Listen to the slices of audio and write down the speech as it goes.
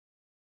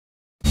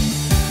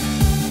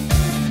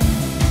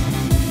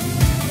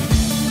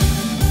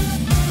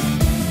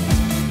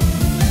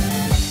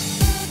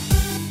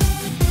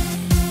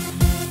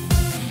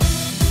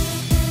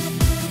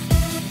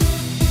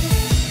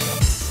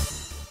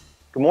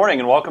Good morning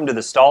and welcome to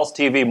the Stahls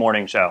TV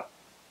Morning Show.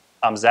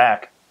 I'm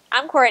Zach.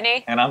 I'm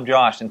Courtney. And I'm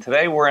Josh, and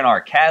today we're in our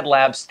CAD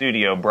Lab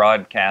studio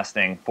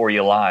broadcasting for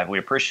you live. We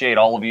appreciate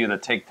all of you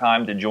that take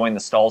time to join the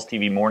Stahls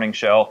TV Morning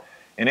Show.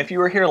 And if you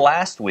were here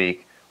last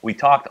week, we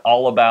talked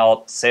all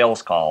about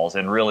sales calls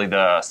and really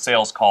the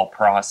sales call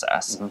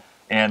process.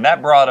 And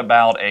that brought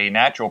about a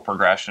natural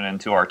progression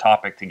into our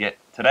topic to get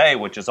today,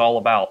 which is all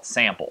about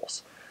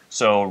samples.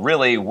 So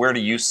really, where to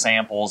use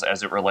samples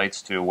as it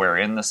relates to where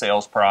in the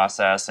sales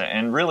process,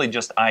 and really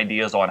just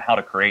ideas on how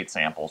to create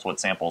samples, what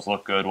samples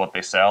look good, what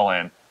they sell,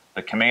 and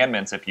the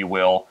commandments, if you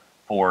will,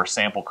 for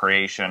sample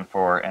creation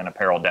for an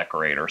apparel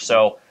decorator.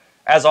 So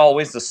as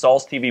always, the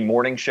Stahls TV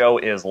Morning Show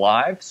is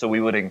live, so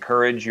we would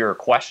encourage your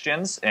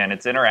questions, and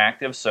it's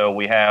interactive. So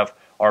we have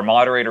our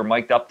moderator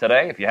mic'd up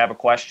today. If you have a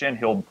question,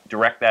 he'll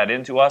direct that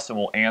into us, and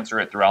we'll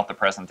answer it throughout the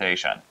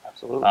presentation.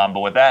 Absolutely. But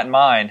with that in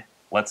mind,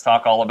 let's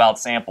talk all about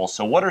samples.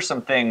 So what are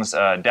some things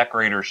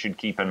decorators should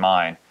keep in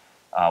mind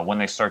when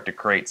they start to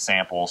create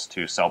samples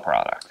to sell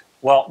product?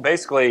 Well,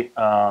 basically,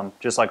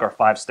 just like our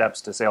 5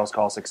 steps to sales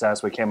call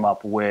success, we came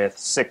up with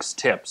 6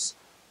 tips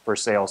for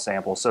sales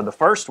samples. So the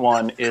first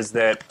one is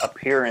that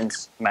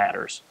appearance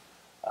matters.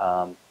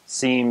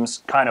 Seems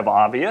kind of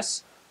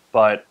obvious,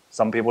 but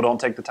some people don't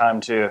take the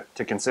time to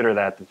consider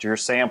that your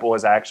sample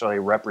is actually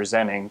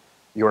representing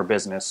your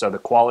business. So the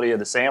quality of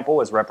the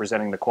sample is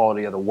representing the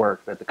quality of the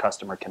work that the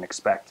customer can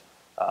expect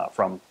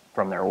from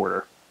their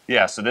order.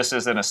 Yeah, so this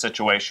isn't a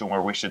situation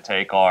where we should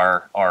take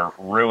our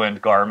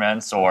ruined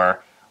garments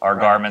or our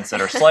garments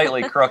that are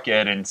slightly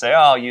crooked and say, oh,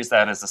 I'll use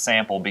that as a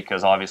sample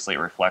because obviously it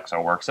reflects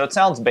our work. So it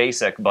sounds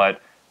basic,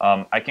 but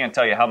I can't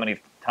tell you how many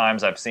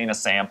times I've seen a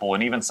sample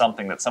and even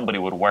something that somebody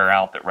would wear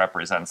out that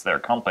represents their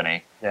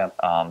company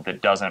that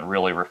doesn't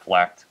really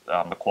reflect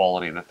the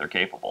quality that they're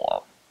capable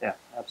of. Yeah,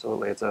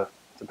 absolutely. It's a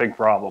big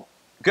problem.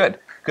 Good,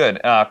 good.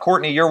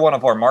 Courtney, you're one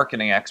of our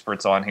marketing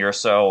experts on here.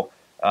 So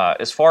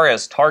as far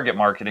as target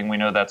marketing, we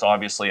know that's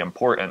obviously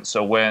important.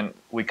 So when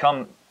we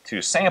come to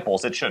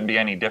samples, it shouldn't be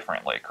any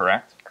differently,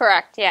 correct?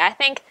 Correct, yeah. I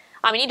think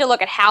you need to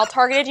look at how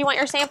targeted you want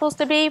your samples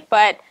to be,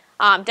 but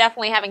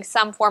definitely having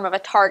some form of a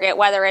target,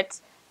 whether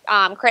it's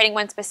creating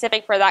one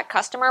specific for that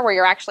customer where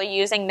you're actually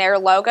using their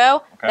logo.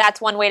 Okay. That's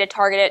one way to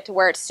target it to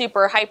where it's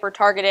super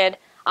hyper-targeted.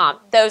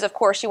 Those, of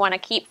course, you want to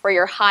keep for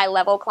your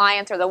high-level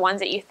clients or the ones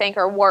that you think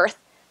are worth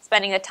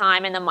spending the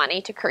time and the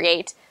money to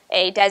create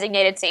a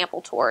designated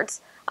sample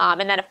towards.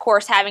 And then, of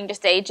course, having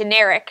just a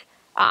generic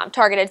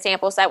targeted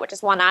sample set, which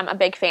is one I'm a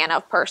big fan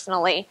of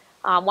personally.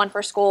 One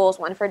for schools,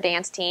 one for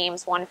dance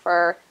teams, one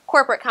for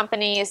corporate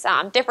companies,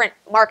 different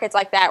markets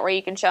like that where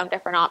you can show them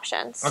different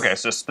options. Okay,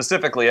 so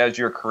specifically as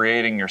you're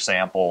creating your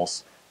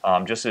samples,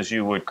 just as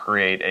you would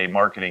create a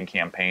marketing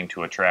campaign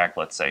to attract,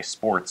 let's say,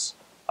 sports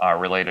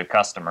related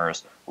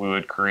customers, we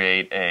would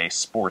create a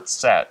sports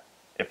set,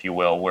 if you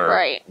will,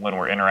 where when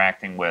we're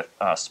interacting with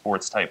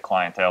sports type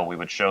clientele, we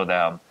would show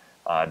them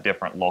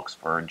different looks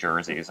for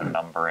jerseys and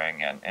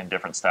numbering and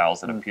different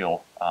styles that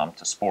appeal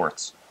to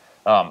sports.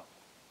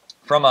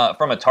 From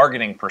a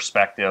targeting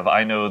perspective,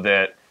 I know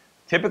that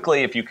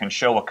typically if you can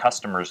show a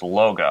customer's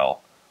logo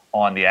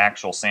on the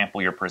actual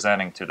sample you're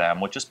presenting to them,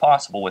 which is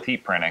possible with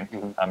heat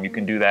printing, you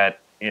can do that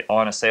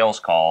on a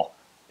sales call.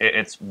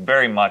 It's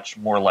very much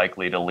more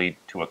likely to lead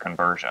to a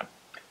conversion.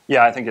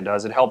 Yeah, I think it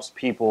does. It helps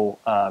people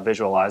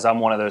visualize. I'm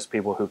one of those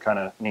people who kind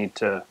of need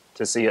to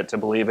see it to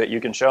believe it.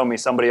 You can show me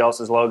somebody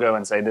else's logo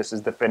and say this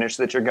is the finish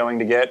that you're going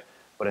to get,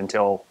 but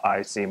until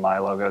I see my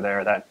logo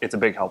there, it's a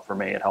big help for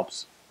me. It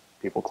helps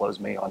people close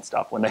me on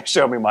stuff when they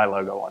show me my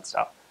logo on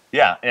stuff.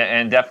 Yeah,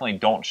 and definitely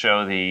don't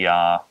show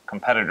the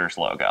competitor's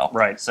logo.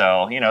 Right.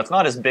 So, it's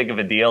not as big of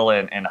a deal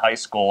in high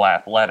school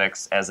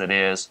athletics as it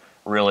is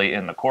really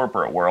in the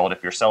corporate world.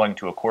 If you're selling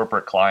to a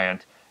corporate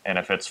client and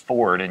if it's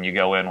Ford and you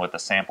go in with a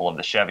sample of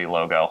the Chevy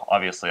logo,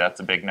 obviously that's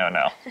a big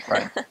no-no.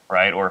 Right.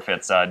 Right? Or if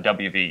it's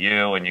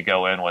WVU and you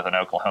go in with an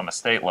Oklahoma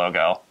State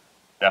logo,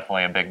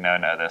 definitely a big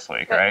no-no this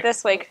week, right?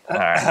 This week. All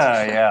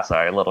right. Yeah.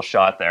 Sorry, a little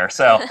shot there.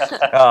 So,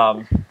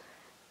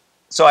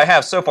 so I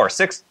have so far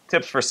 6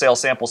 tips for sales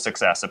sample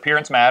success.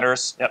 Appearance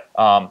matters.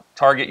 Yep.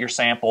 Target your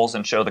samples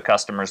and show the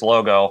customer's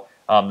logo.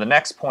 The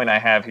next point I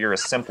have here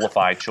is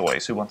simplify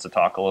choice. Who wants to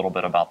talk a little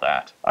bit about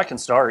that? I can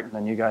start, and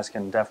then you guys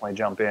can definitely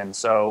jump in.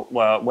 So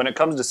when it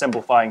comes to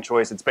simplifying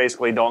choice, it's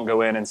basically don't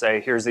go in and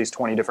say, here's these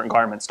 20 different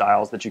garment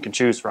styles that you can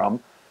choose from,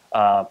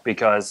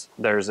 because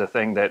there's a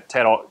thing that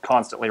Ted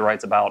constantly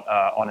writes about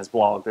on his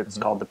blog that's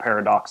called the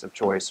paradox of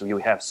choice. So you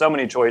have so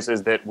many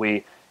choices that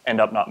we end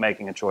up not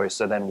making a choice.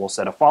 So then we'll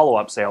set a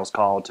follow-up sales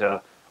call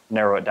to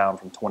narrow it down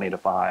from 20 to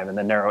 5, and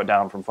then narrow it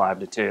down from 5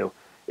 to 2.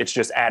 It's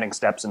just adding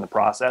steps in the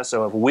process.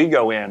 So if we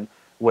go in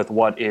with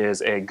what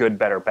is a good,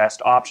 better,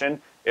 best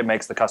option, it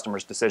makes the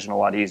customer's decision a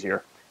lot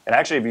easier. And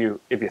actually,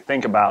 if you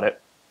think about it,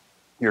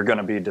 you're going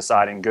to be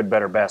deciding good,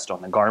 better, best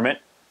on the garment.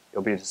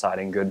 You'll be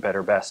deciding good,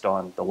 better, best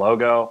on the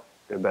logo,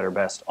 good, better,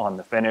 best on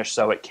the finish.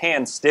 So it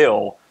can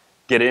still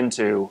get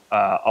into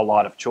a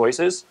lot of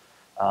choices.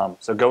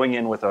 So going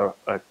in with a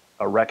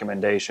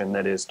recommendation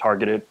that is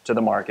targeted to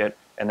the market,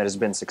 and that has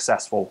been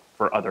successful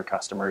for other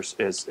customers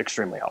is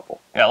extremely helpful.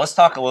 Yeah, let's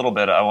talk a little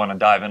bit. I want to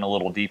dive in a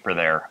little deeper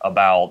there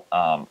about,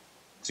 so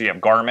you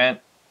have garment,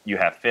 you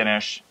have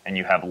finish, and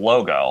you have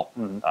logo,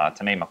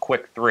 to name a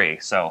quick 3.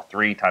 So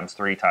 3 times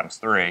 3 times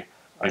 3,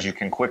 because you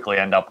can quickly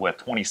end up with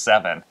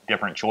 27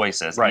 different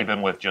choices,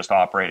 even with just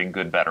operating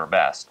good, better,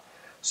 best.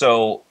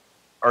 So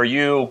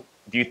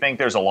do you think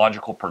there's a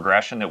logical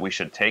progression that we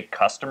should take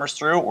customers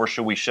through, or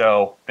should we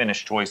show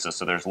finished choices?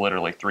 So there's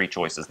literally 3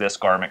 choices. This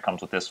garment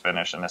comes with this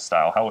finish and this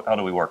style. How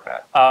do we work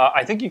that?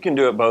 I think you can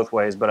do it both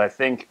ways, but I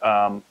think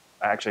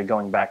actually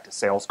going back to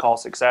sales call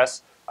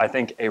success, I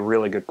think a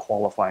really good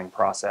qualifying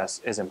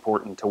process is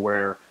important to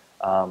where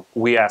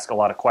we ask a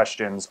lot of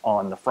questions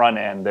on the front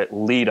end that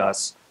lead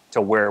us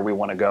to where we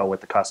want to go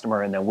with the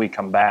customer, and then we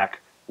come back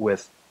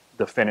with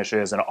the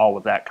finishes and all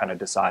of that kind of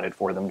decided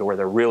for them to where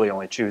they're really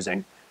only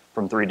choosing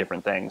from 3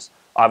 different things.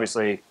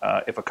 Obviously,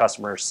 if a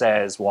customer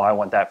says, well, I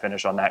want that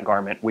finish on that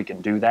garment, we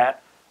can do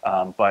that.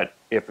 But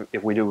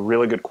if we do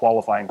really good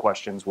qualifying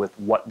questions with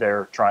what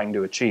they're trying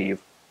to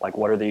achieve, like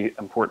what are the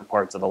important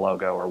parts of the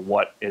logo, or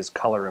what is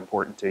color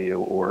important to you,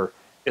 or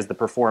is the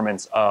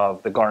performance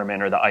of the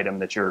garment or the item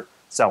that you're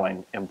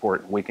selling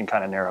important, we can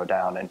kind of narrow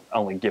down and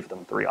only give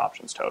them 3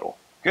 options total.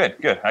 Good,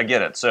 good. I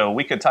get it. So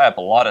we could tie up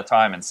a lot of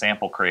time in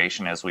sample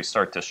creation as we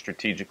start to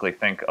strategically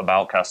think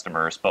about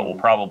customers, but we'll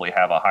probably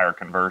have a higher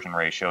conversion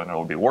ratio and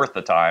it'll be worth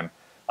the time.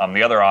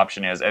 The other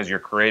option is, as you're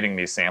creating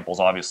these samples,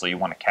 obviously you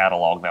want to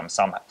catalog them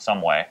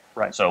some way.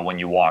 Right. So when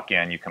you walk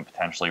in, you can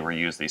potentially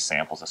reuse these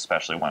samples,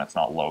 especially when it's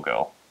not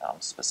logo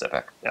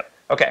specific. Yep.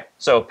 Okay,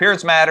 so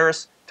appearance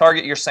matters,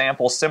 target your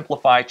sample,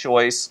 simplify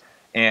choice.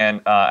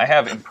 And I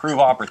have improve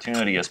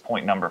opportunity as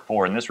point number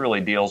 4, and this really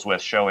deals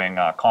with showing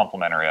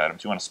complementary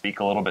items. You want to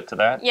speak a little bit to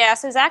that? Yeah,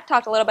 so Zach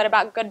talked a little bit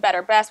about good,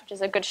 better, best, which is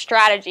a good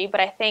strategy,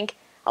 but I think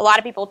a lot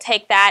of people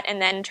take that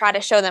and then try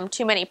to show them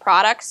too many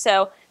products.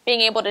 So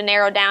being able to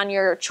narrow down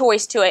your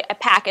choice to a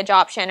package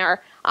option,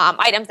 or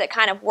items that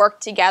kind of work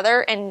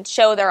together and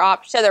show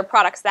their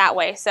products that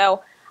way.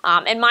 So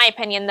in my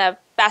opinion, the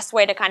best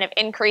way to kind of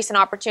increase an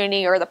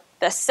opportunity or the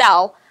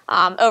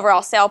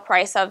overall sale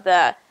price of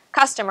the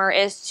customer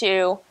is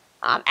to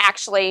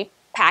actually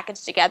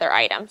package together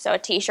items. So a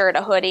t-shirt,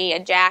 a hoodie, a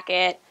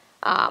jacket,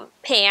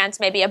 pants,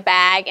 maybe a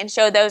bag, and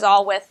show those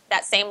all with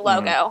that same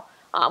logo,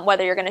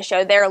 whether you're going to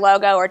show their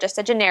logo or just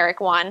a generic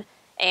one,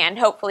 and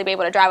hopefully be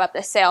able to drive up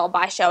the sale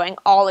by showing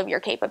all of your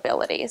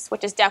capabilities,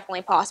 which is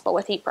definitely possible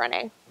with heat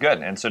printing. Good.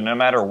 And so no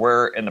matter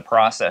where in the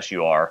process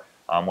you are,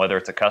 whether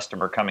it's a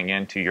customer coming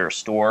into your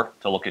store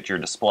to look at your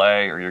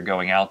display or you're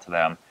going out to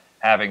them,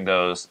 having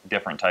those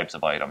different types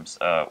of items.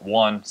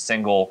 One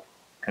single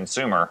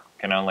consumer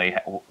can only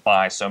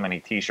buy so many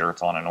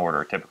t-shirts on an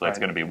order. Typically it's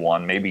going to be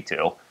 1, maybe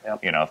 2,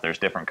 you know, if there's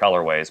different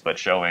colorways, but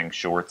showing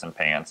shorts and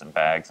pants and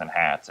bags and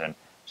hats and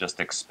just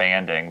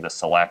expanding the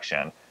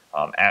selection.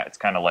 It's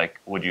kind of like,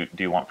 do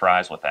you want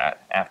fries with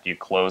that? After you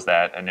close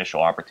that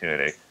initial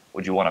opportunity,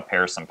 would you want to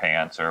pair some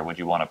pants, or would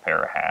you want to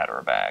pair a hat or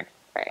a bag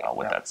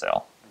with that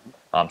sale?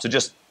 So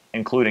just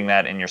including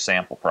that in your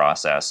sample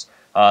process.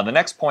 The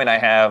next point I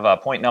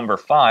have, point number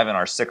 5 in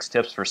our 6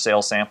 tips for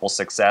sales sample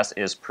success,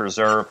 is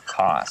preserve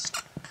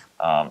cost.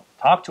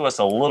 Talk to us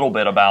a little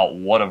bit about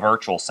what a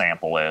virtual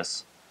sample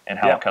is and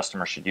how a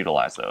customer should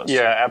utilize those.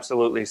 Yeah,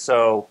 absolutely.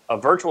 So a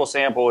virtual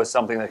sample is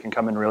something that can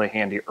come in really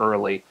handy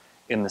early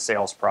in the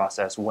sales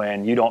process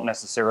when you don't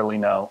necessarily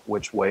know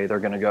which way they're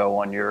going to go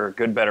on your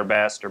good, better,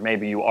 best, or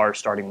maybe you are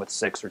starting with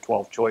 6 or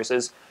 12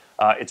 choices.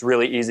 It's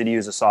really easy to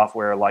use a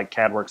software like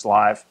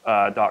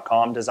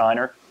CADWorksLive.com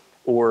Designer,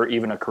 or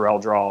even a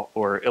CorelDRAW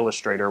or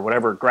Illustrator,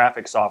 whatever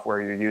graphic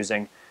software you're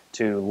using,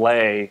 to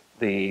lay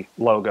the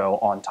logo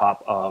on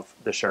top of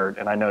the shirt.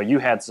 And I know you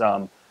had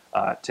some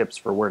tips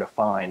for where to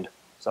find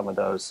some of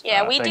those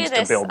we things do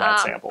this to build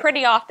that sample.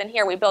 Pretty often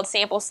here. We build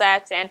sample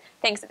sets and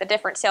things that the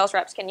different sales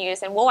reps can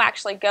use, and we'll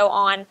actually go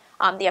on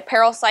the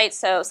apparel sites.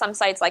 So some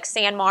sites like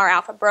Sanmar,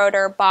 Alpha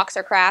Broder,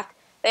 Boxercraft,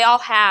 they all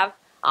have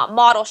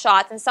model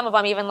shots, and some of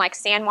them, even like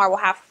Sanmar, will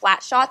have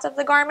flat shots of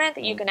the garment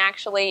that you can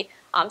actually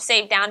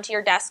save down to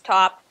your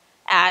desktop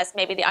as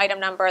maybe the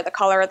item number, the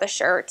color of the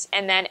shirt,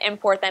 and then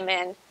import them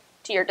in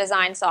to your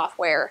design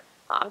software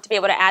to be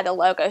able to add the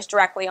logos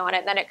directly on it.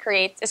 And then it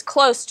creates as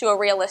close to a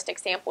realistic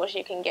sample as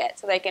you can get,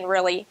 so they can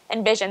really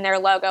envision their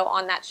logo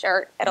on that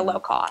shirt at a low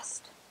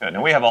cost. Good.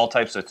 And we have all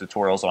types of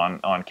tutorials on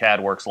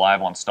CADWorks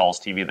Live on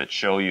Stahls TV that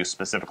show you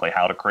specifically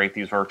how to create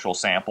these virtual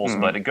samples,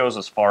 but it goes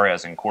as far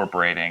as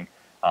incorporating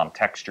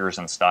textures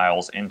and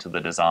styles into the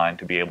design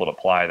to be able to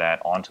apply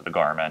that onto the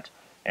garment.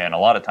 And a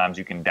lot of times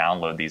you can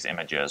download these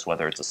images,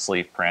 whether it's a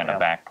sleeve print, a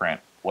back print,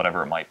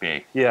 whatever it might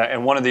be. Yeah,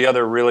 and one of the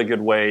other really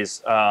good ways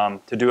to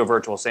do a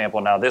virtual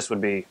sample, now this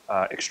would be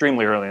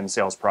extremely early in the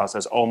sales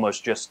process,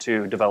 almost just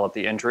to develop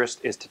the interest,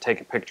 is to take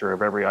a picture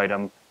of every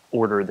item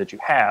order that you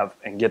have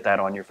and get that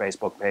on your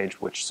Facebook page,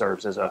 which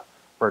serves as a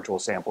virtual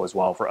sample as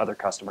well for other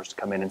customers to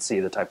come in and see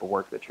the type of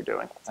work that you're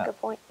doing. That's a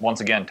good point.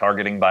 Once again,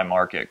 targeting by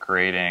market,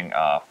 creating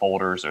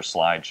folders or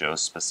slideshows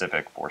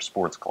specific for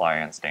sports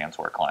clients,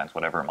 dancewear clients,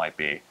 whatever it might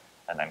be,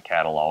 and then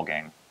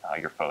cataloging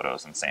your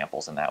photos and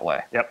samples in that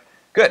way. Yep.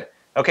 Good.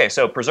 Okay,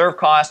 so preserve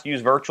cost,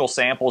 use virtual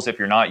samples if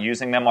you're not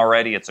using them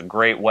already. It's a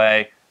great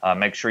way.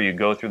 Make sure you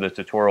go through the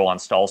tutorial on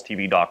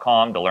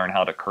stahlstv.com to learn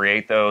how to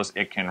create those.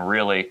 It can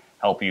really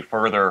help you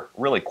further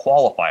really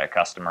qualify a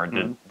customer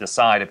to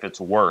decide if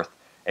it's worth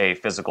a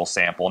physical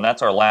sample. And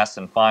that's our last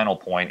and final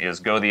point, is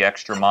go the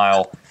extra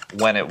mile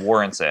when it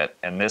warrants it.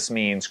 And this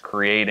means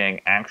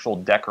creating actual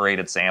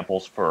decorated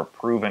samples for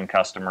proven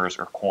customers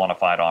or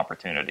quantified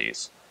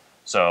opportunities.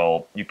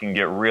 So you can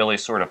get really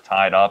sort of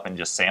tied up in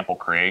just sample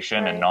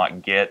creation and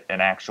not get an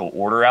actual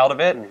order out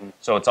of it.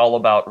 So it's all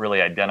about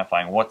really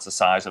identifying what's the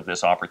size of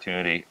this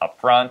opportunity up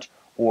front,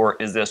 or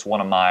is this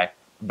one of my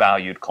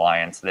valued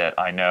clients that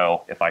I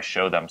know if I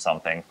show them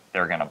something,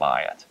 they're going to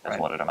buy it, is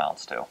what it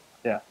amounts to.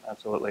 Yeah,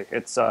 absolutely.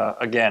 It's,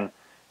 again,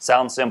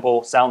 sounds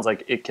simple, sounds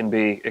like it can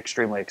be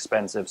extremely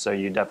expensive, so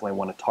you definitely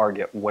want to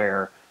target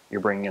where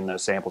you're bringing in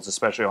those samples,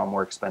 especially on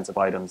more expensive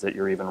items that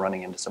you're even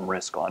running into some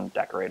risk on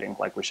decorating.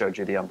 Like we showed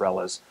you the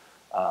umbrellas.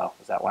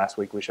 Was that last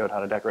week we showed how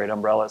to decorate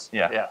umbrellas?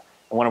 Yeah. Yeah,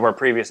 in one of our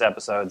previous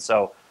episodes.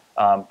 So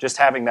just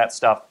having that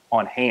stuff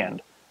on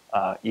hand,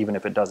 even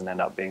if it doesn't end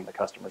up being the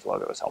customer's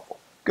logo, is helpful.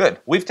 Good.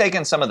 We've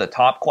taken some of the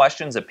top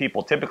questions that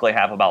people typically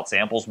have about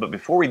samples, but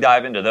before we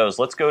dive into those,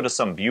 let's go to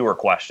some viewer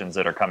questions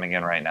that are coming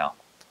in right now.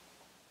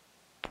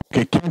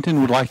 Okay, Kenton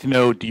would like to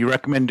know, do you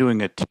recommend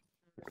doing a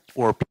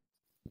or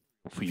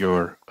for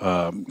your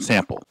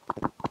sample?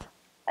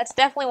 That's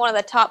definitely one of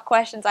the top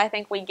questions I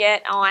think we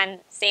get on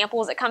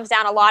samples. It comes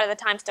down a lot of the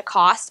times to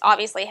cost.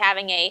 Obviously,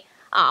 having a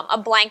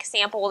blank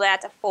sample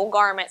that's a full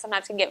garment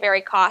sometimes can get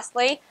very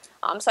costly.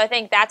 So I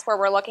think that's where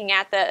we're looking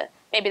at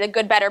maybe the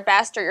good, better,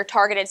 best, or your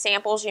targeted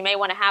samples. You may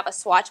want to have a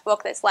swatch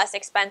book that's less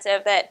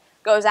expensive that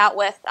goes out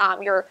with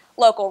your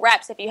local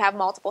reps if you have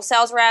multiple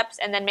sales reps,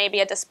 and then maybe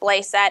a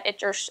display set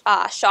at your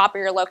shop or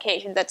your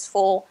location that's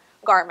full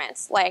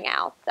garments laying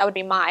out. That would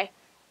be my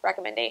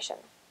recommendation.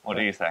 What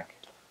do you think?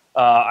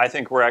 I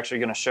think we're actually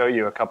going to show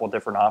you a couple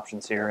different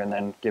options here and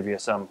then give you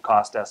some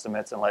cost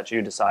estimates and let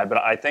you decide. But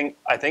I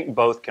think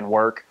both can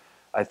work.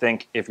 I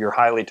think if you're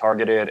highly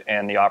targeted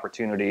and the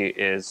opportunity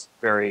is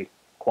very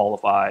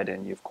qualified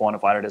and you've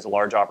quantified it as a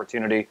large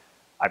opportunity,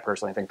 I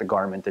personally think the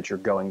garment that you're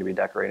going to be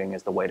decorating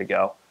is the way to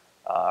go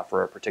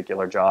for a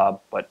particular job.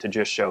 But to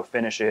just show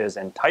finishes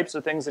and types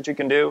of things that you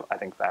can do, I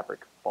think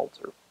fabric bolts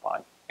are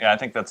fine. Yeah, I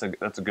think that's a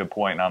good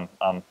point. I'm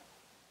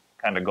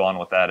kind of going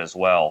with that as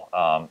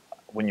well.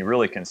 When you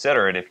really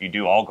consider it, if you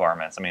do all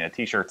garments, I mean, a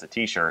t-shirt's a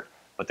t-shirt,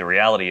 but the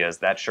reality is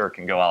that shirt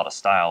can go out of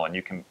style and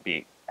you can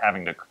be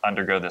having to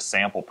undergo this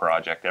sample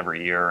project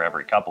every year,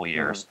 every couple of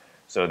years.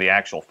 So the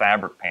actual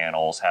fabric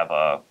panels have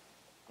a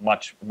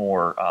much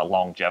more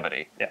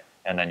longevity. Yeah.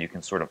 And then you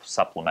can sort of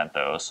supplement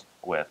those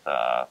with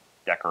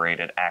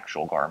decorated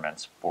actual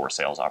garments for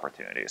sales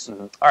opportunities.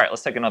 All right,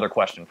 let's take another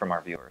question from our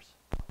viewers.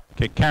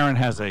 Okay, Karen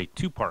has a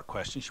two-part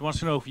question. She wants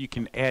to know if you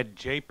can add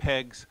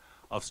JPEGs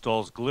of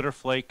Stahls glitter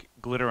flake,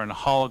 glitter, and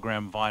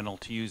hologram vinyl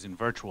to use in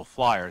virtual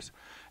flyers.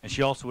 And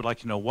she also would like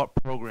to know, what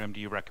program do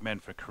you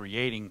recommend for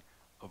creating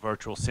a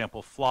virtual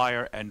sample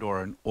flyer and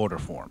or an order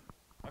form?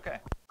 Okay,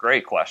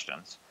 great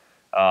questions.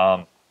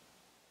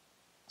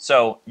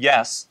 So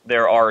yes,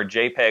 there are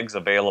JPEGs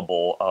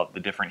available of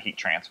the different heat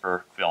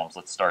transfer films.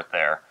 Let's start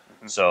there.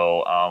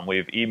 So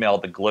we've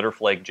emailed the glitter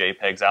flake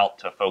JPEGs out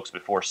to folks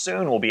before.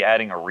 Soon we'll be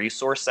adding a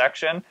resource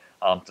section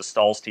to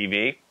Stahls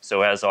TV.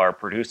 So as our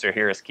producer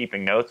here is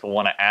keeping notes, we'll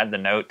want to add the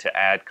note to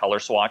add color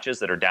swatches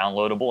that are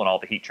downloadable in all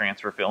the heat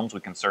transfer films.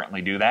 We can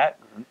certainly do that.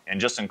 And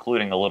just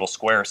including a little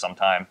square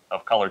sometime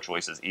of color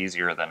choice is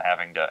easier than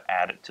having to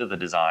add it to the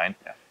design.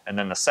 Yeah. And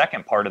then the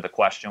second part of the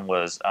question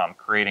was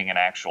creating an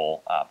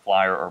actual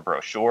flyer or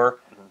brochure.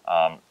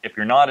 If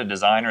you're not a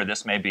designer,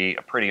 this may be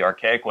a pretty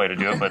archaic way to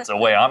do it, but it's a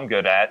way I'm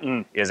good at,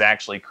 is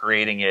actually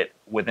creating it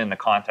within the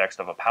context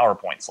of a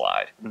PowerPoint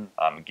slide.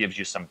 It gives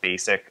you some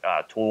basic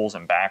tools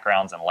and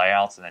backgrounds and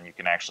layouts, and then you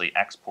can actually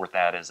export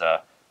that as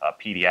a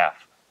PDF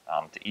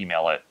to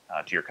email it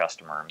to your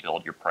customer and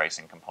build your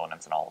pricing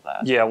components and all of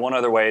that. Yeah, one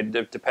other way,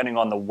 depending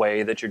on the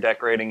way that you're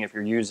decorating, if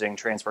you're using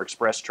Transfer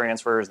Express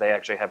transfers, they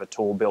actually have a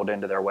tool built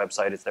into their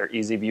website. It's their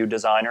Easy View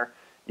Designer.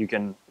 You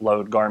can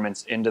load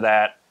garments into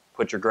that,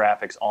 put your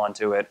graphics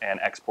onto it, and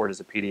export as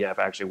a PDF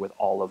actually with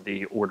all of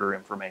the order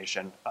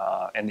information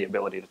and the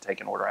ability to take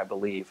an order, I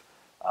believe,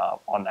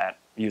 on that,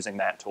 using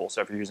that tool.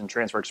 So if you're using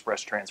Transfer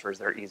Express transfers,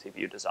 their Easy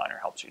View Designer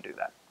helps you do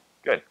that.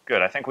 Good,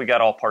 good. I think we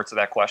got all parts of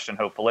that question,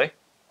 hopefully.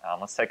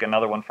 Let's take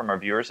another one from our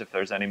viewers if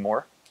there's any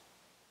more.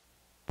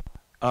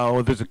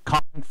 There's a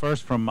comment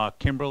first from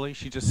Kimberly.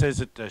 She just says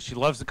that she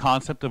loves the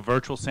concept of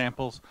virtual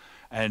samples,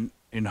 and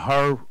in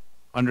her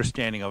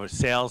understanding of it,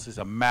 sales is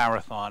a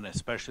marathon,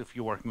 especially if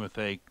you're working with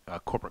a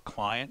corporate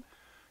client.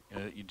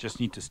 You just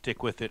need to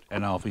stick with it,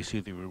 and obviously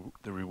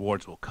the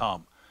rewards will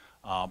come.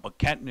 But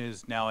Kenton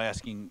is now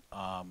asking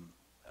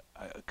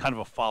kind of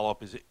a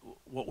follow-up,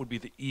 what would be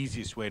the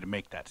easiest way to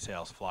make that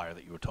sales flyer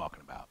that you were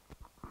talking about?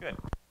 Good.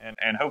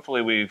 And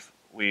hopefully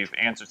we've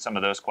answered some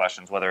of those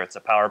questions, whether it's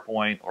a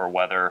PowerPoint or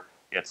whether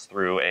it's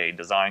through a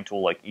design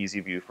tool like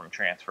EasyView from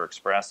Transfer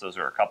Express. Those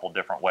are a couple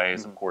different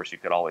ways. Of course, you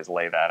could always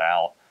lay that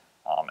out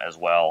as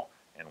well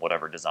in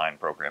whatever design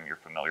program you're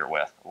familiar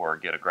with, or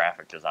get a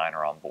graphic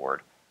designer on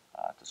board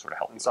to sort of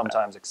help you with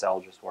sometimes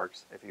Excel just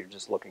works. If you're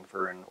just looking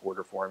for an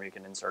order form, you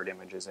can insert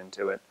images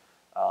into it.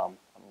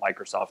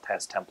 Microsoft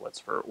has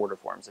templates for order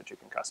forms that you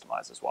can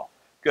customize as well.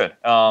 Good.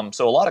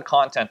 So a lot of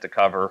content to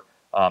cover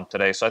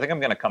today. So I think I'm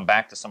going to come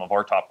back to some of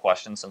our top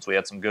questions since we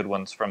had some good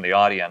ones from the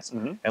audience.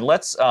 And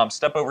let's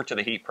step over to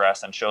the heat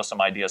press and show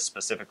some ideas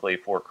specifically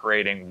for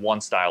creating one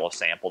style of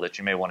sample that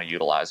you may want to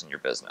utilize in your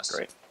business.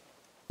 Great.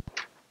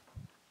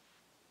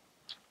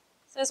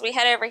 So as we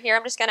head over here,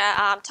 I'm just going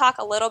to talk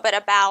a little bit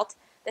about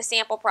the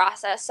sample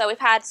process. So we've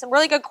had some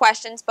really good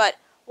questions, but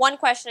one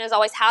question is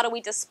always, how do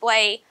we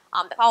display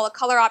all the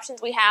color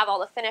options we have, all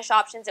the finish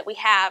options that we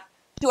have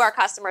to our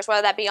customers,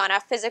 whether that be on a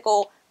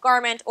physical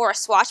garment or a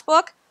swatch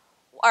book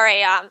or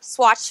a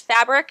swatch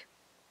fabric.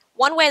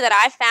 One way that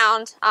I've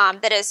found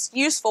that is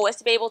useful is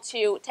to be able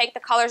to take the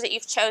colors that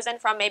you've chosen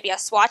from maybe a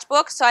swatch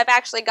book. So I've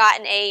actually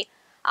gotten a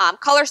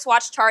color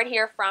swatch chart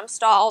here from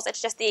Stahls.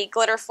 It's just the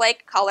glitter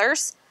flake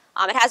colors.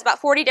 It has about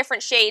 40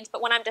 different shades,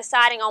 but when I'm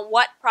deciding on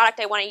what product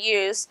I want to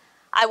use,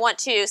 I want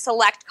to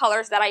select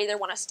colors that I either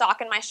want to stock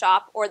in my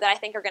shop or that I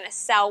think are going to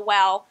sell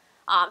well,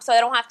 so I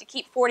don't have to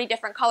keep 40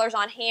 different colors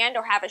on hand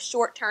or have a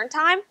short turn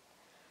time.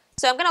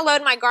 So I'm going to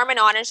load my garment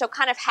on and show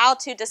kind of how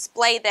to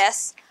display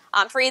this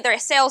for either a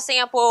sales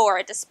sample or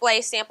a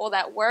display sample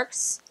that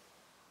works.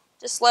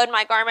 Just load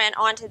my garment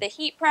onto the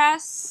heat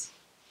press.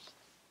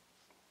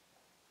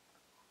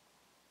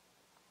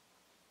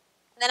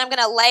 Then I'm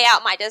going to lay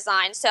out my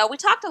design. So we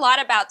talked a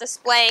lot about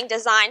displaying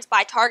designs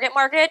by target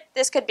market.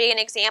 This could be an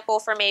example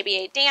for maybe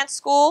a dance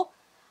school,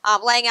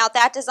 laying out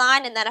that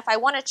design. And then if I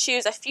want to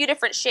choose a few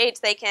different shades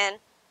they can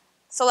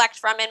select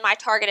from in my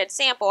targeted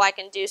sample, I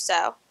can do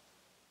so.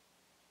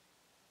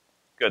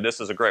 Good.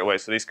 This is a great way.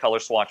 So these color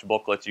swatch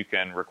booklets you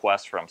can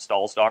request from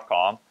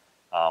Stahls.com.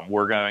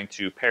 We're going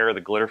to pair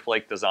the glitter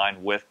flake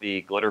design with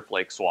the glitter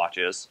flake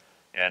swatches.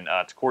 And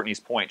to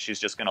Courtney's point, she's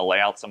just going to lay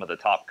out some of the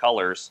top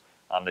colors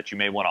that you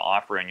may want to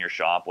offer in your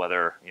shop,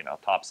 whether,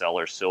 top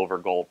sellers, silver,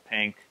 gold,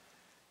 pink,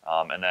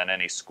 and then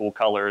any school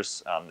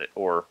colors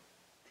or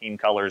team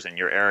colors in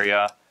your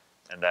area,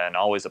 and then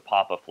always a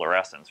pop of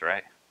fluorescence,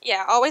 right?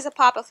 Yeah, always a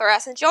pop of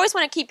fluorescence. You always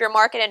want to keep your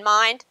market in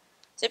mind.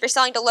 So if you're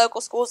selling to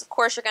local schools, of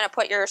course, you're going to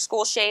put your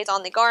school shades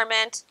on the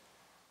garment.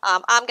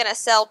 I'm going to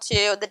sell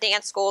to the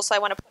dance school, so I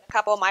want to put a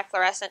couple of my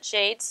fluorescent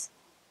shades.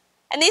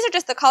 And these are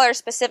just the colors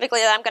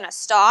specifically that I'm going to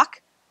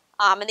stock.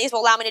 And these will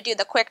allow me to do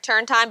the quick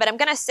turn time, but I'm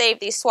going to save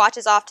these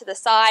swatches off to the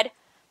side,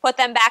 put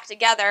them back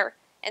together,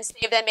 and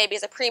save them maybe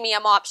as a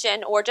premium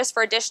option or just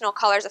for additional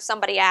colors if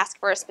somebody asks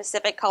for a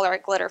specific color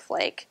at glitter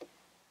flake.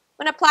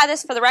 I'm going to apply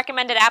this for the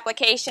recommended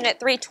application at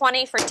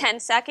 320 for 10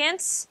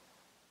 seconds.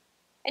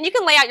 And you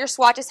can lay out your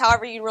swatches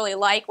however you really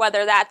like,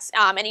 whether that's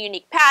in a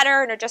unique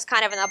pattern or just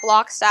kind of in a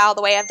block style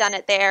the way I've done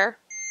it there.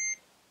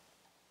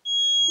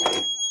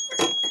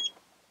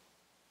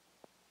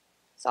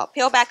 So I'll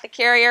peel back the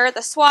carrier.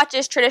 The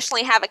swatches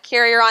traditionally have a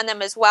carrier on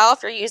them as well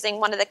if you're using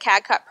one of the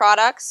CAD-CUT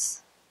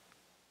products.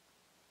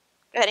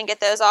 Go ahead and get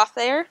those off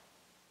there.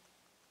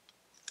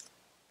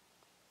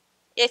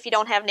 If you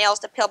don't have nails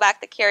to peel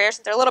back the carrier,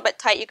 since they're a little bit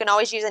tight, you can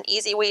always use an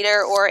easy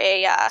weeder or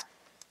a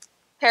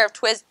pair of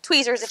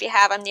tweezers if you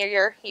have them near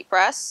your heat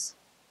press.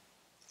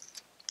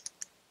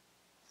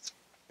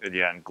 Good,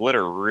 yeah, and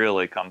glitter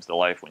really comes to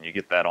life when you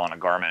get that on a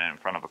garment in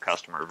front of a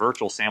customer.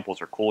 Virtual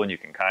samples are cool and you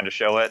can kind of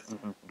show it,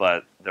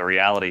 but the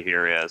reality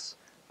here is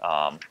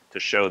to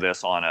show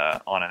this on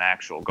an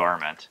actual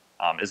garment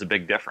is a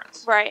big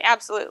difference. Right,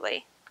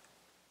 absolutely.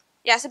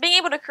 Yeah, so being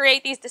able to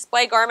create these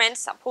display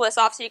garments, I'll pull this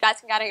off so you guys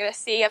can kind of get a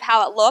see of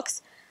how it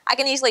looks. I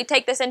can easily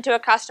take this into a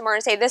customer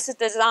and say, this is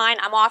the design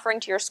I'm offering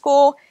to your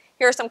school.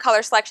 Here are some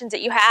color selections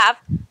that you have.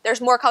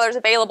 There's more colors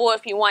available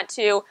if you want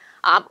to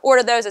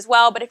order those as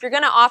well. But if you're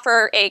going to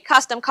offer a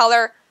custom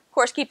color, of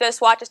course, keep those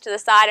swatches to the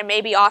side and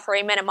maybe offer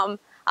a minimum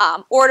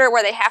order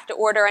where they have to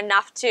order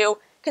enough to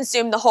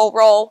consume the whole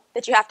roll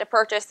that you have to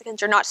purchase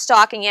since you're not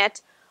stocking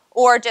it,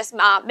 or just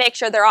make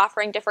sure they're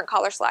offering different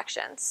color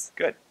selections.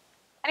 Good.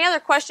 Any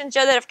other questions,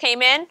 Joe, that have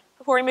came in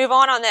before we move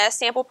on the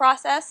sample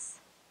process?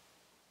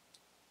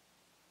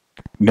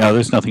 No,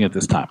 there's nothing at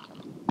this time.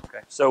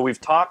 Okay. So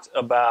we've talked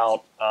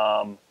about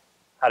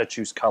how to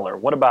choose color.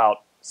 What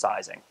about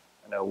sizing?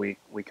 I know we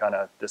kind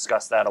of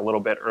discussed that a little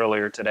bit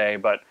earlier today,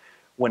 but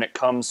when it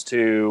comes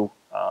to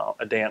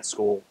a dance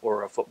school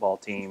or a football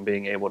team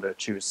being able to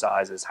choose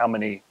sizes, how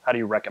do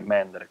you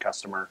recommend that a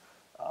customer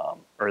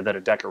or that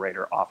a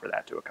decorator offer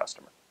that to a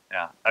customer?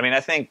 Yeah, I mean, I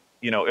think,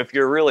 if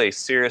you're really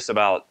serious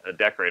about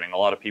decorating, a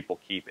lot of people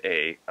keep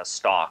a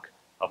stock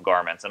of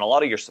garments, and a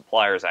lot of your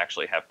suppliers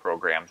actually have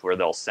programs where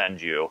they'll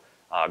send you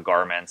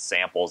garments,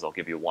 samples. They'll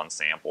give you one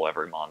sample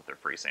every month or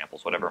free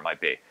samples, whatever it might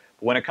be.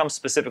 But when it comes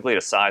specifically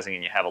to sizing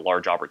and you have a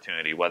large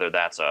opportunity, whether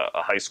that's a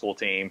high school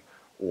team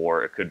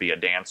or it could be a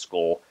dance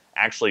school,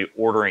 actually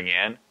ordering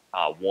in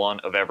one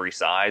of every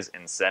size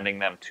and sending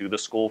them to the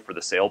school for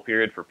the sale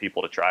period for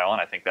people to try on.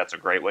 I think that's a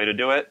great way to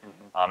do it.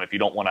 If you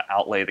don't want to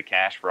outlay the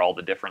cash for all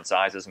the different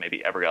sizes,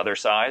 maybe every other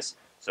size,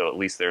 so at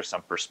least there's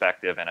some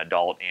perspective in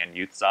adult and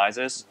youth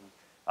sizes.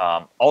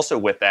 Also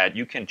with that,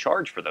 you can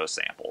charge for those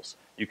samples.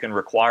 You can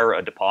require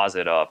a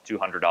deposit of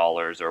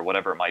 $200 or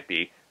whatever it might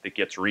be that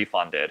gets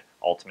refunded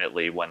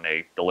ultimately when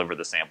they deliver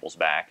the samples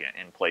back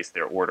and place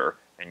their order,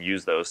 and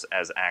use those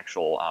as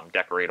actual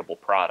decoratable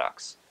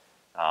products.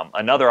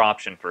 Another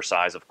option for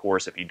size, of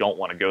course, if you don't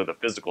want to go the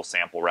physical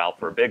sample route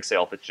for a big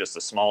sale, if it's just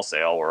a small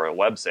sale or a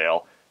web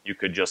sale, you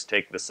could just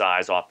take the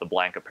size off the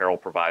blank apparel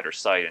provider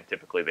site, and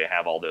typically they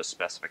have all those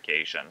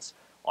specifications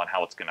on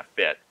how it's going to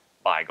fit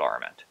by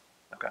garment.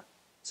 Okay.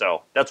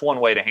 So that's one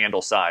way to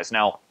handle size.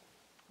 Now,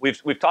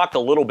 we've talked a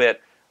little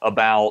bit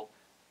about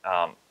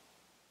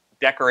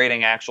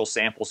decorating actual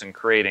samples and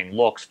creating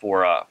looks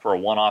for a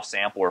one-off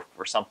sample or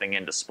for something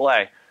in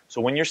display.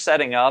 So when you're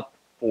setting up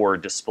for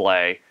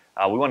display,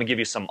 we want to give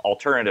you some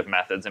alternative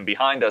methods. And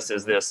behind us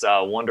is this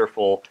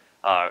wonderful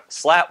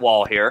slat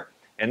wall here.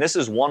 And this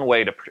is one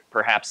way to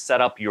perhaps set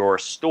up your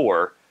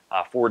store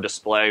for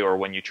display, or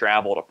when you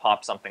travel, to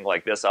pop something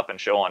like this up and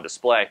show on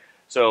display.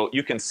 So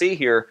you can see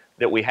here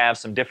that we have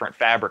some different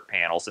fabric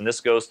panels, and this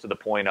goes to the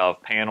point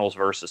of panels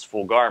versus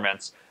full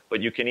garments,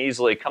 but you can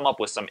easily come up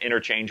with some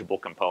interchangeable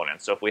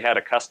components. So if we had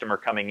a customer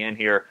coming in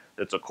here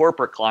that's a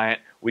corporate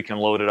client, we can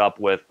load it up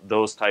with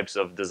those types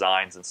of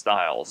designs and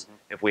styles.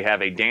 If we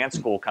have a dance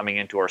school coming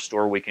into our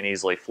store, we can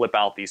easily flip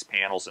out these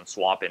panels and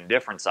swap in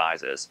different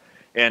sizes.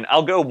 And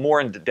I'll go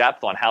more into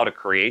depth on how to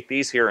create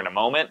these here in a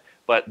moment,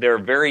 but they're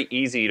very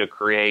easy to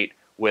create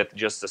with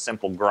just a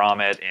simple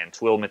grommet and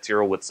twill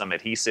material with some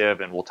adhesive,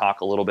 and we'll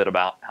talk a little bit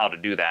about how to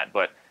do that.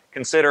 But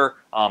consider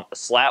a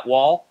slat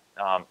wall,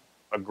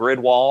 a grid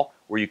wall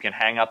where you can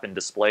hang up and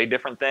display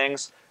different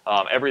things.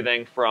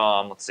 Everything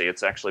from, let's see,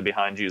 it's actually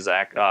behind you,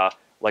 Zach,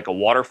 like a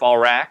waterfall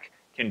rack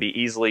can be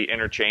easily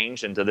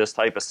interchanged into this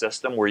type of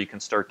system where you can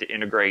start to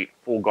integrate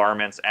full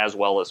garments as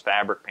well as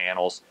fabric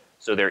panels,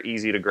 so they're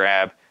easy to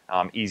grab,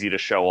 easy to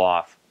show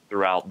off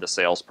throughout the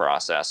sales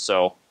process.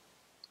 So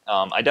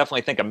I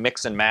definitely think a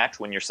mix and match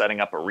when you're setting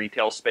up a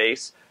retail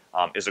space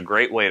is a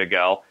great way to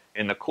go.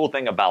 And the cool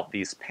thing about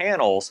these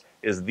panels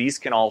is these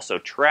can also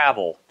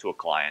travel to a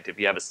client. If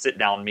you have a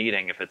sit-down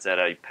meeting, if it's at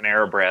a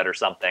Panera Bread or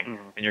something,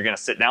 and you're going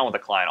to sit down with a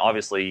client,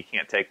 obviously you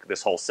can't take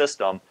this whole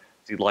system,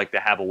 so you'd like to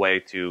have a way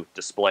to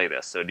display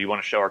this. So do you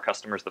want to show our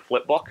customers the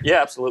flip book?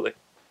 Yeah, absolutely.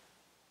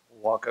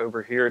 We'll walk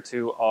over here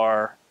to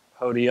our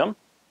podium.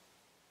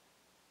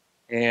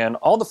 And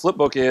all the flip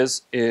book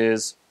is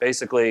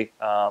basically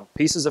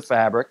pieces of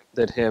fabric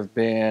that have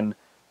been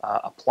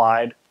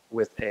applied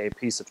with a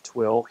piece of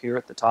twill here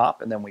at the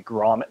top, and then we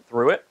grommet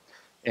through it.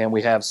 And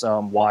we have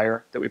some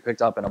wire that we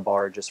picked up in a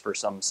bar just for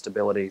some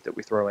stability that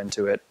we throw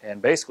into it. And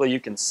basically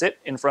you can sit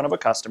in front of a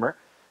customer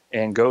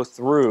and go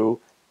through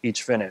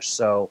each finish.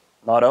 So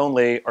not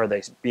only are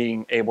they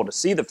being able to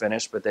see the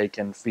finish, but they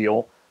can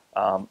feel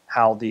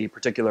how the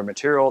particular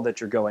material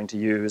that you're going to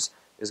use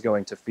is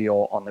going to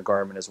feel on the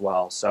garment as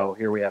well. So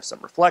here we have some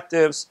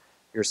reflectives,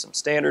 here's some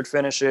standard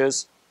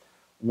finishes.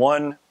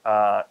 One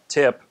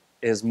tip,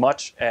 as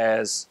much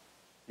as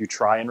you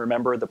try and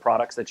remember the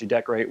products that you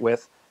decorate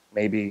with,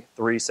 maybe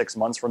 3-6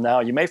 months from now,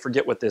 you may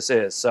forget what this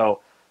is. So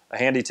a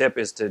handy tip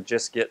is to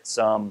just get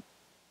some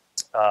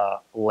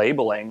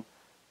labeling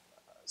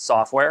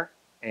software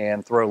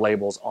and throw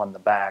labels on the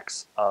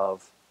backs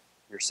of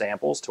your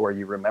samples to where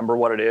you remember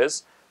what it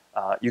is.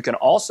 You can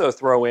also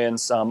throw in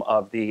some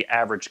of the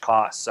average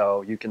cost.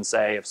 So you can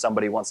say if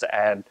somebody wants to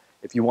add,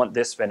 if you want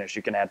this finish,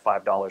 you can add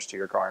 $5 to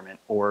your garment,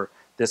 or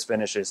this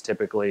finish is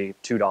typically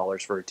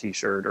 $2 for a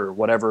t-shirt, or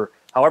whatever,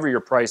 however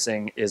your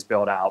pricing is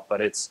built out. But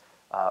it's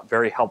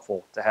very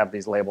helpful to have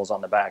these labels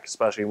on the back,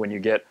 especially when you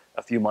get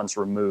a few months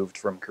removed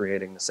from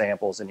creating the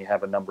samples and you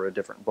have a number of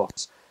different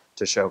books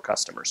to show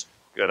customers.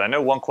 Good. I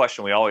know one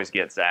question we always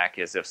get, Zach,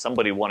 is if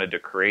somebody wanted to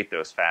create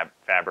those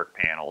fabric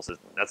panels,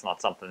 that's not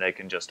something they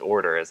can just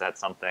order. Is that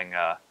something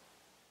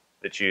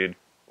that you'd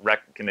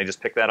can they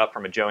just pick that up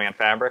from a Joann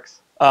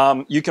Fabrics?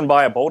 You can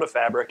buy a bolt of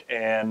fabric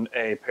and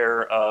a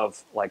pair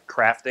of like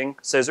crafting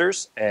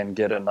scissors and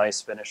get a nice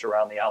finish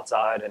around the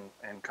outside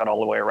and cut all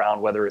the way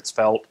around, whether it's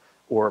felt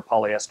or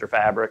polyester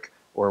fabric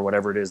or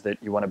whatever it is that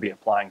you want to be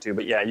applying to.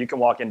 But yeah, you can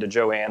walk into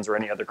Joann's or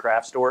any other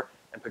craft store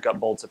and pick up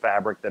bolts of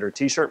fabric that are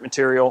t-shirt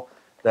material,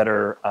 that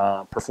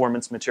are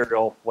performance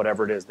material,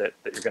 whatever it is that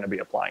you're going to be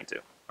applying to.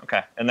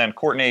 Okay. And then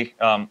Courtney,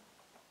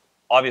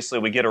 obviously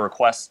we get a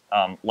request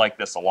like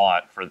this a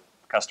lot for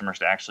customers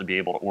to actually be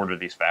able to order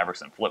these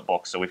fabrics in flip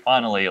books. So we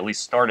finally at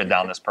least started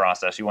down this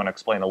process. You want to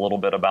explain a little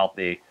bit about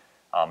the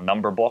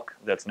number book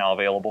that's now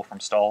available from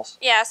Stahls?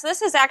 Yeah, so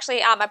this is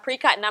actually a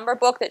pre-cut number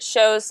book that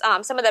shows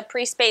some of the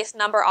pre-spaced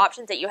number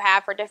options that you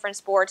have for different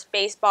sports.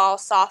 Baseball,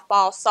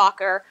 softball,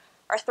 soccer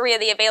are 3 of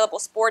the available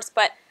sports,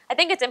 but I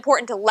think it's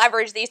important to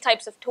leverage these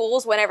types of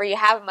tools whenever you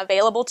have them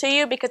available to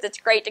you, because it's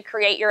great to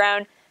create your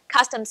own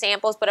custom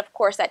samples, but of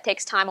course that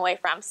takes time away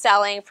from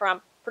selling,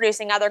 from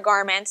producing other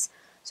garments.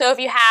 So if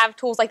you have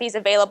tools like these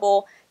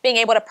available, being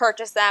able to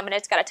purchase them, and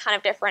it's got a ton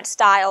of different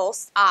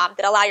styles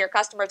that allow your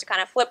customers to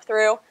kind of flip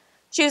through,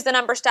 choose the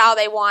number style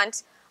they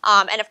want,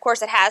 and of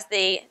course it has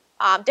the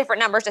different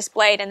numbers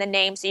displayed in the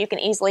name so you can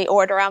easily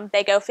order them.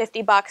 They go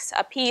 $50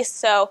 a piece,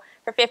 so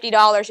for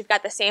 $50 you've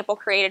got the sample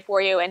created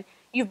for you, and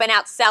you've been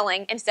out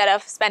selling instead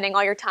of spending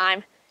all your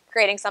time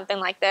creating something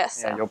like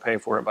this. Yeah, So. you'll pay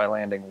for it by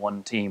landing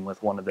one team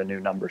with one of the new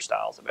number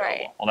styles available.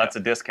 Right. Well, that's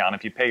a discount.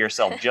 If you pay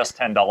yourself just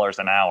 $10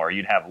 an hour,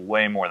 you'd have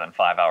way more than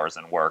 5 hours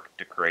in work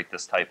to create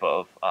this type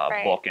of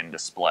Right. book and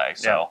display.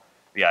 So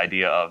the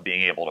idea of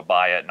being able to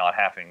buy it, not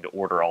having to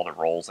order all the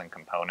rolls and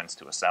components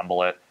to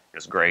assemble it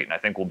is great. And I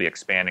think we'll be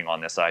expanding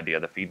on this idea.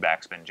 The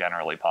feedback's been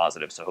generally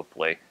positive, so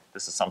hopefully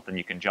this is something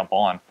you can jump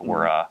on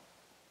for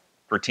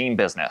team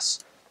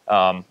business.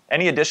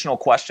 Any additional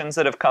questions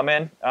that have come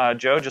in,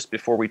 Joe, just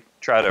before we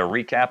try to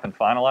recap and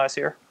finalize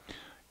here?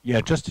 Yeah,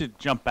 just to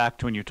jump back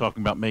to when you're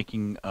talking about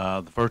making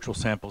the virtual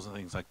samples and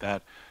things like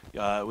that,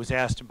 it was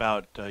asked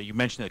about, you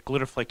mentioned that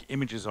glitter flake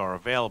images are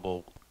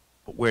available,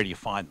 but where do you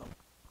find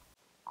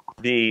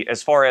them?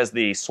 As far as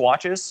the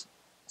swatches,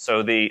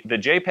 so the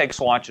JPEG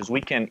swatches,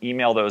 we can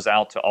email those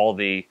out to all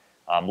the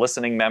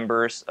listening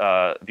members,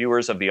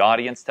 viewers of the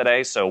audience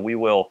today. So we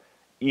will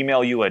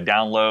email you a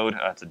download.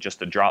 It's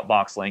just a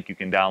Dropbox link. You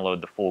can download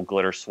the full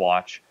glitter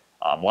swatch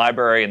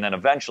library, and then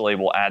eventually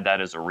we'll add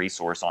that as a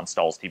resource on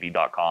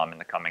StahlsTV.com in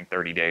the coming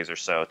 30 days or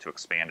so to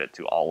expand it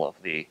to all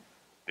of the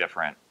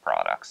different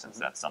products, since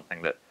that's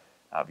something that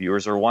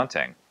viewers are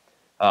wanting.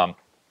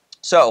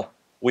 So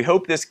we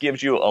hope this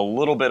gives you a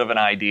little bit of an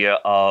idea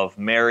of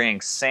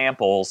marrying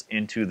samples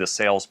into the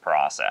sales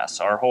process.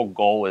 Our whole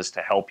goal is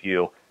to help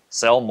you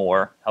sell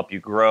more, help you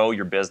grow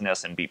your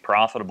business and be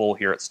profitable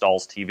here at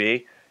Stahls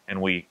TV.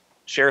 And we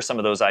share some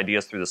of those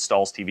ideas through the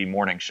Stahls TV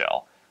morning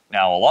show.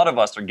 Now, a lot of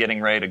us are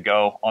getting ready to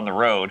go on the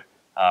road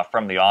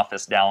from the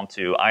office down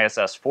to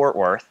ISS Fort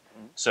Worth.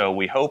 So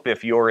we hope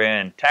if you're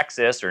in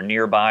Texas or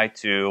nearby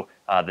to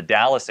the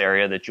Dallas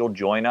area that you'll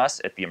join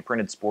us at the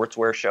Imprinted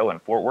Sportswear Show in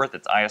Fort Worth.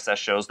 It's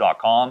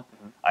issshows.com.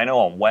 I know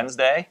on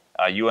Wednesday,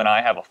 you and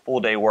I have a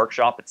full-day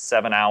workshop. It's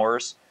 7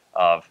 hours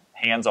of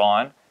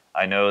hands-on.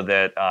 I know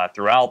that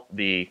throughout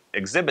the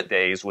exhibit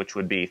days, which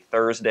would be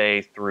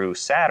Thursday through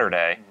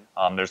Saturday,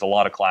 there's a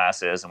lot of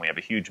classes, and we have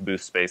a huge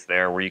booth space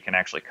there where you can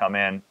actually come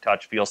in,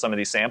 touch, feel some of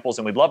these samples,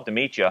 and we'd love to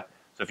meet you.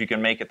 So if you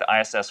can make it to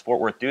ISS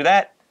Fort Worth, do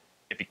that.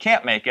 If you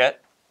can't make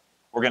it,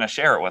 we're going to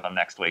share it with them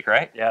next week,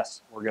 right?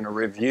 Yes, we're going to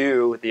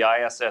review the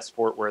ISS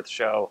Fort Worth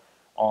show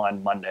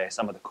on Monday.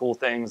 Some of the cool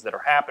things that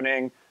are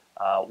happening,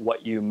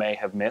 what you may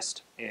have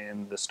missed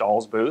in the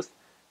Stahls booth,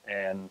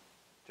 and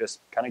just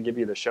kind of give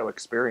you the show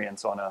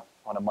experience on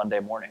a Monday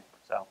morning.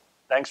 So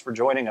thanks for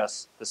joining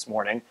us this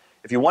morning.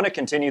 If you want to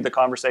continue the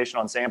conversation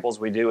on samples,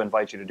 we do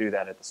invite you to do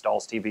that at the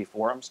Stahls TV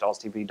forum,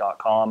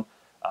 stahlstv.com.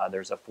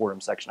 There's a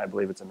forum section, I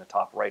believe it's in the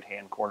top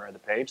right-hand corner of the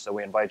page. So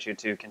we invite you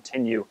to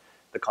continue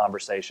the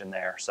conversation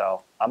there.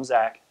 So I'm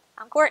Zach.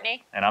 I'm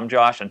Courtney. And I'm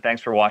Josh, and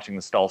thanks for watching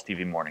the Stahls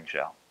TV Morning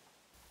Show.